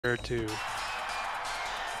Or two.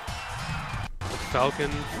 The Falcon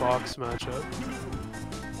Fox matchup.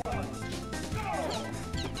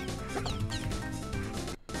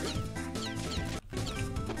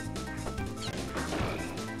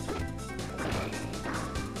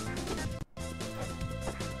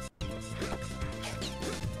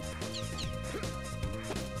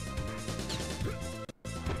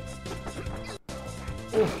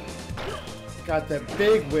 Ooh. Got that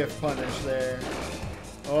big whiff punish there.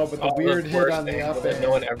 Oh, but the weird hit on the up air.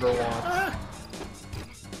 No one ever wants. Ah.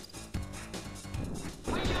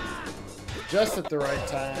 Just at the right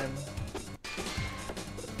time.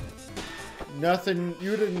 Nothing,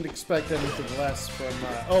 you didn't expect anything less from,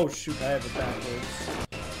 oh shoot, I have it backwards.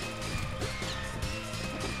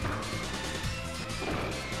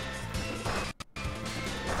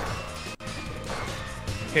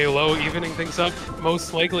 Okay, Low evening things up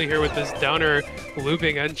most likely here with this downer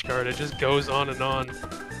looping edge guard. It just goes on and on.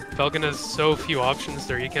 Falcon has so few options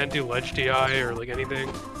there. You can't do ledge DI or like anything.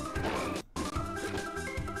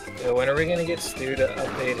 Yeah, when are we gonna get Stu to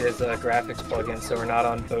update his graphics plugin so we're not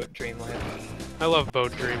on Boat Dreamland? I love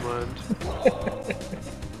Boat Dreamland.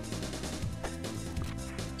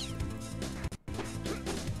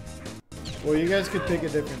 Well, you guys could pick a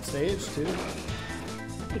different stage too.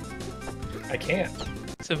 I can't.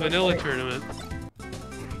 It's a vanilla tournament.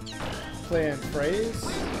 Playing phrase.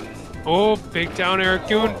 Oh, big down air.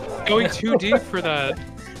 Going too deep for that.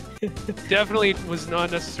 Definitely was not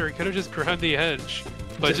necessary. Could have just grabbed the edge.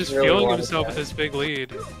 But just really feeling himself with this big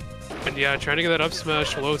lead. And yeah, trying to get that up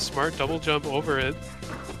smash. Low, smart double jump over it.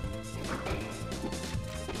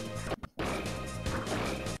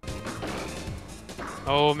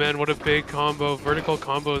 Oh man, what a big combo. Vertical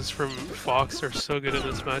combos from Fox are so good in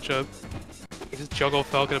this matchup. He just juggle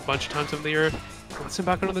Falcon a bunch of times in the air. Puts him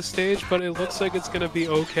back onto the stage, but it looks like it's gonna be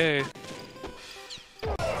okay.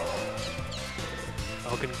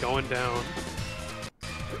 Falcon going down.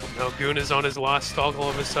 Now Goon is on his last stock all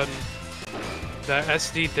of a sudden. That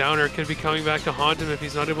SD downer could be coming back to haunt him if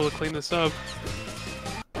he's not able to clean this up.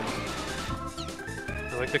 I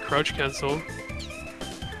like the crouch cancel.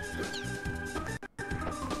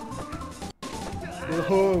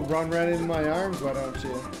 Whoa, run right into my arms, why don't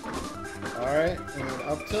you? Alright, and then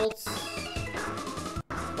up tilts.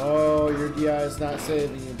 Oh, your DI is not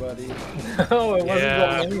saving you, buddy. No, it wasn't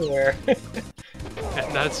going anywhere.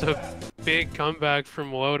 And that's a big comeback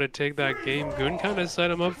from Low to take that game. Goon kind of set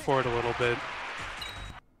him up for it a little bit.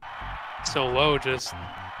 So Low just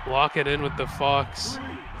locking in with the Fox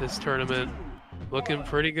this tournament. Looking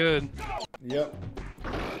pretty good. Yep.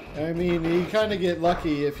 I mean, you kind of get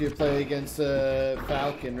lucky if you play against a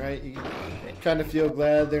Falcon, right? You kind of feel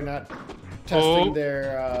glad they're not testing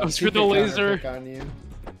their goes for the laser on you.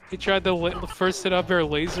 He tried the first hit up air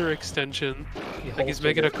laser extension. Like he's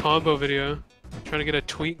making a combo video. Trying to get a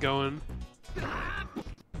tweet going.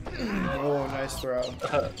 Oh, nice throw.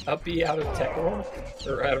 Up B out of tech roll?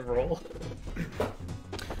 Or out of roll?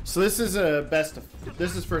 So this is a best of,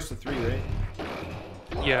 this is first of 3, right?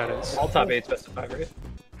 Yeah, it is. All top 8's best of 5, right?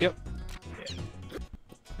 Yep.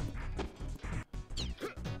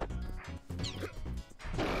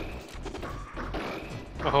 Yeah.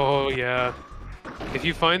 Oh yeah. If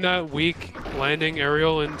you find that weak landing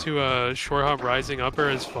aerial into a short hop rising upper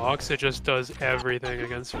as Fox, it just does everything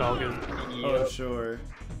against Falcon. Yep. Oh, sure.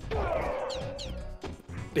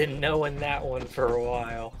 Been knowing that one for a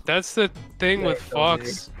while. That's the thing with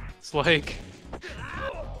Fox. It's like,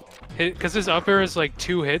 because his up air is like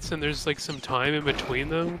 2 hits and there's like some time in between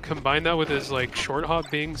them. Combine that with his like short hop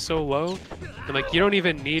being so low, and like you don't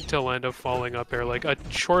even need to land a falling up air. Like a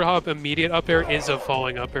short hop immediate up air is a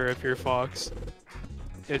falling up air if you're Fox.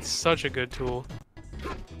 It's such a good tool.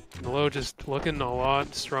 And Low just looking a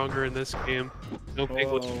lot stronger in this game. No big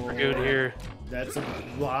lead for Goon here. That's a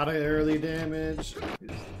lot of early damage.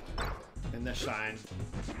 And the shine.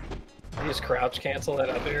 You just crouch cancel that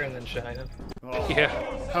up air and then shine him. Oh, Yeah.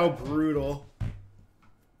 How brutal.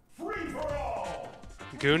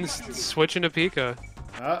 Goon's switching to Pika.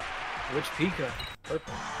 Which Pika?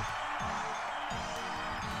 Purple.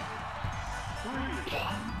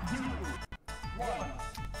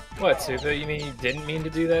 What, Supa? You mean you didn't mean to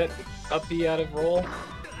do that up B out of roll?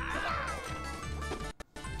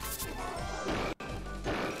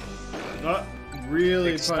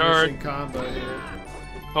 Really Big punishing start. combo here.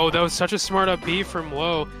 Oh, that was such a smart up B from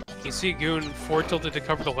Low. You see Goon forward tilted to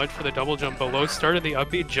cover the ledge for the double jump, but Low started the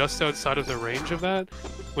up B just outside of the range of that,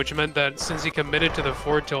 which meant that since he committed to the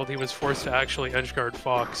forward tilt, he was forced to actually edgeguard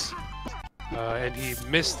Fox. And he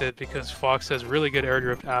missed it because Fox has really good air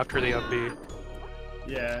drift after the up B.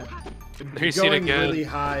 Yeah. There you see it Going again. really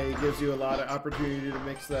high gives you a lot of opportunity to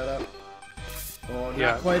mix that up. Oh, not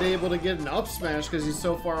Yeah. quite able to get an up smash because he's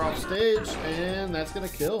so far off stage, and that's gonna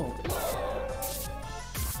kill.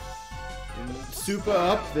 And super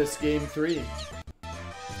up this game 3.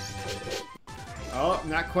 Oh,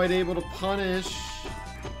 not quite able to punish.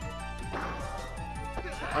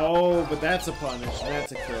 Oh, but that's a punish.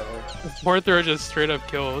 That's a kill. Fourth throw just straight up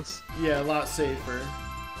kills. Yeah, a lot safer.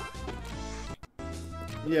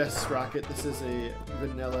 Yes, Rocket, this is a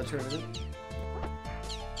vanilla tournament.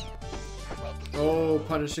 Oh,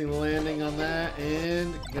 punishing the landing on that,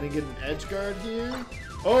 and gonna get an edge guard here.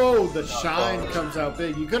 Oh, the shine comes out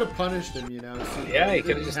big. You could have punished him, you know. So Yeah, he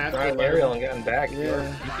could have just thrown aerial and gotten back.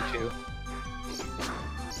 Yeah. Pikachu.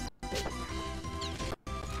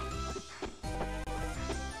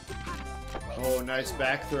 Oh, nice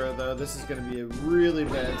back throw, though. This is gonna be a really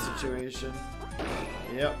bad situation.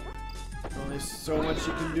 Yep. Only so much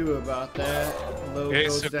you can do about that. Low Okay,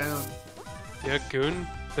 goes so- down. Yeah, Goon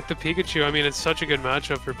with the Pikachu. I mean, it's such a good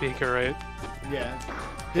matchup for Pika, right? Yeah.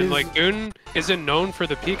 And His- like Goon isn't known for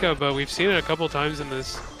the Pika, but we've seen it a couple times in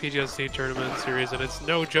this PTSD tournament series, and it's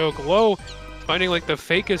no joke. Low finding like the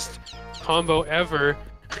fakest combo ever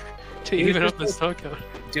to He was even up just, the stock count.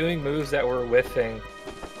 Doing moves that were whiffing,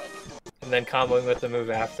 and then comboing with the move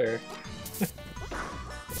after.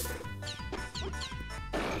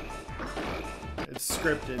 It's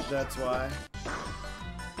scripted, that's why.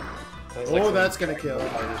 That was Oh, some that's gonna kill.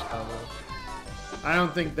 fighters combo. I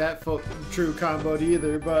don't think that true comboed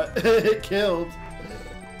either, but it killed.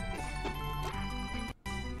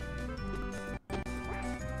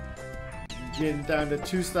 Getting down to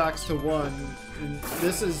 2 stocks to 1. And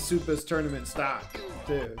this is Supa's tournament stock,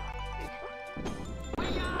 too.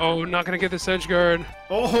 Oh, not gonna get this edge guard.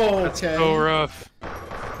 Oh, That's okay. so rough.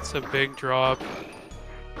 It's a big drop.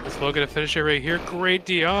 Is Low gonna finish it right here? Great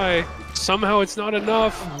DI. Somehow it's not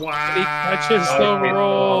enough. Wow. He catches the Oh,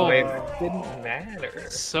 roll. It didn't matter.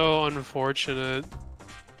 So unfortunate.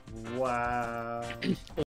 Wow.